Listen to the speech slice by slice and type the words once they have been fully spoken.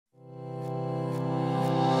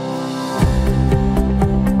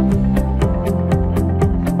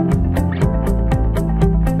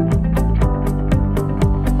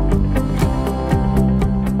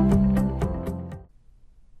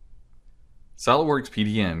SOLIDWORKS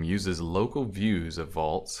PDM uses local views of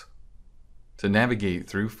vaults to navigate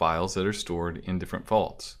through files that are stored in different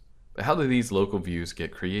vaults. But how do these local views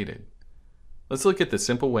get created? Let's look at the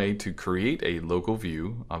simple way to create a local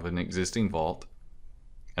view of an existing vault,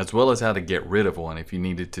 as well as how to get rid of one if you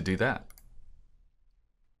needed to do that.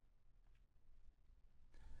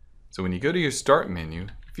 So when you go to your Start menu,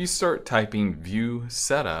 if you start typing View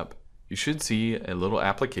Setup, you should see a little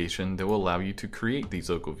application that will allow you to create these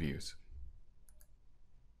local views.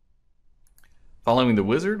 Following the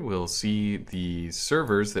wizard, we'll see the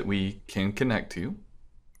servers that we can connect to.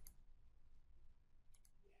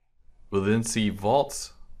 We'll then see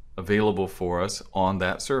vaults available for us on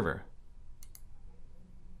that server.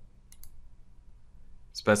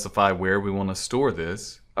 Specify where we want to store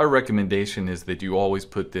this. Our recommendation is that you always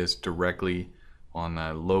put this directly on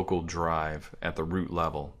a local drive at the root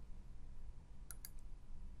level.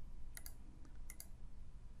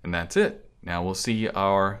 And that's it. Now we'll see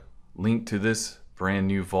our link to this brand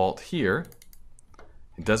new vault here.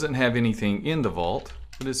 It doesn't have anything in the vault,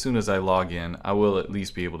 but as soon as I log in, I will at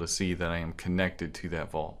least be able to see that I am connected to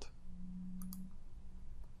that vault.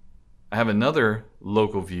 I have another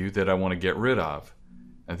local view that I want to get rid of.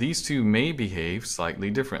 Now, these two may behave slightly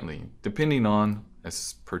differently depending on a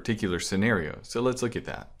particular scenario. So let's look at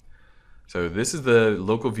that. So this is the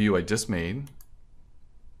local view I just made.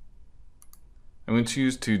 I'm going to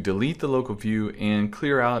choose to delete the local view and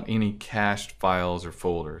clear out any cached files or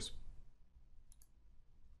folders.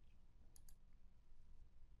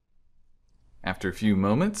 After a few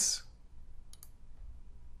moments,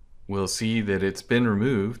 we'll see that it's been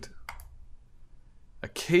removed.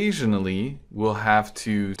 Occasionally, we'll have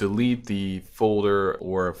to delete the folder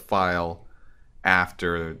or file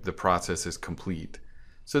after the process is complete.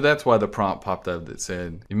 So that's why the prompt popped up that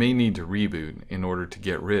said you may need to reboot in order to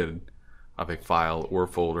get rid of a file or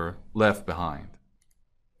folder left behind.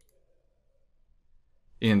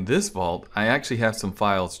 In this vault, I actually have some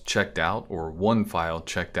files checked out, or one file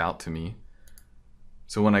checked out to me.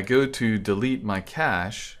 So when I go to delete my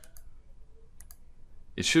cache,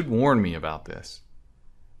 it should warn me about this.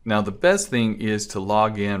 Now the best thing is to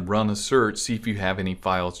log in, run a search, see if you have any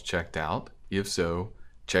files checked out. If so,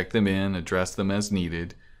 check them in, address them as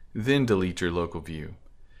needed, then delete your local view.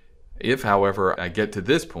 If, however, I get to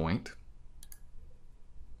this point,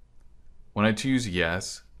 when I choose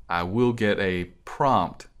yes, I will get a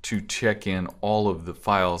prompt to check in all of the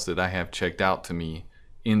files that I have checked out to me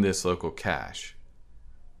in this local cache.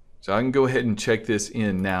 So I can go ahead and check this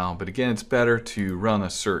in now, but again, it's better to run a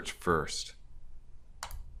search first.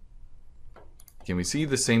 Can we see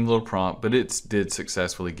the same little prompt, but it did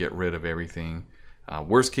successfully get rid of everything.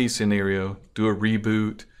 Worst case scenario, do a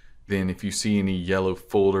reboot. Then if you see any yellow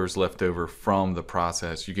folders left over from the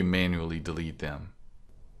process, you can manually delete them.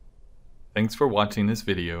 Thanks for watching this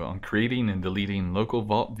video on creating and deleting local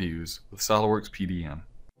vault views with SOLIDWORKS PDM.